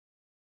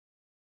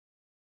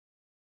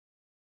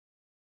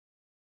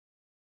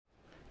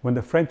When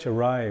the French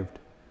arrived,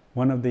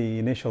 one of the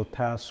initial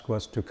tasks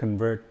was to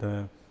convert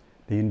the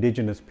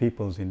indigenous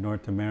peoples in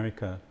North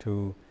America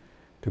to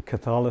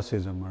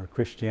Catholicism or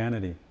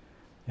Christianity.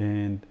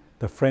 And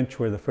the French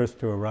were the first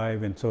to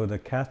arrive, and so the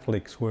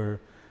Catholics were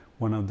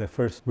one of the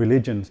first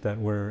religions that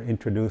were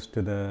introduced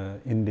to the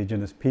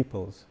indigenous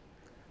peoples.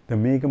 The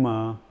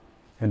Mi'kmaq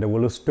and the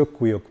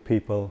Wolastoqiyik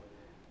people,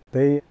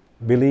 they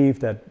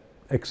believed that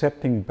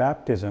accepting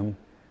baptism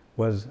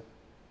was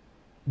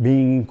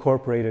being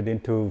incorporated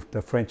into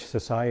the French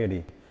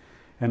society.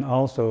 And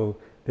also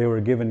they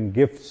were given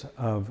gifts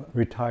of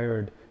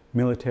retired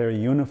military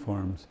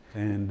uniforms,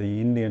 and the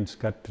Indians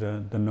got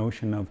the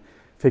notion of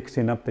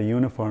fixing up the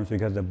uniforms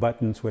because the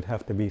buttons would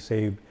have to be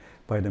saved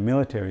by the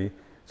military.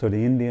 So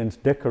the Indians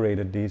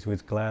decorated these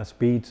with glass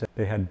beads that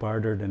they had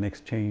bartered and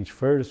exchanged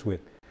furs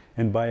with.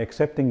 And by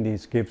accepting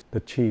these gifts, the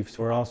chiefs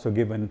were also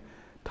given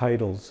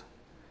titles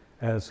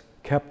as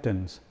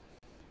captains,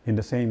 in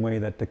the same way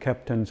that the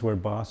captains were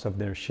boss of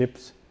their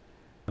ships.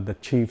 The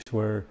chiefs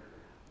were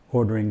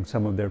ordering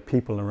some of their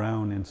people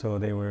around, and so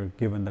they were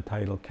given the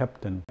title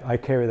captain. I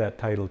carry that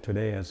title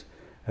today as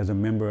a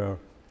member,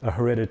 a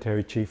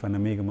hereditary chief on the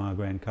Mi'kmaq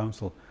Grand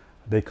Council.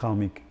 They call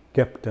me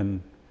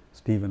Captain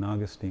Stephen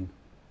Augustine.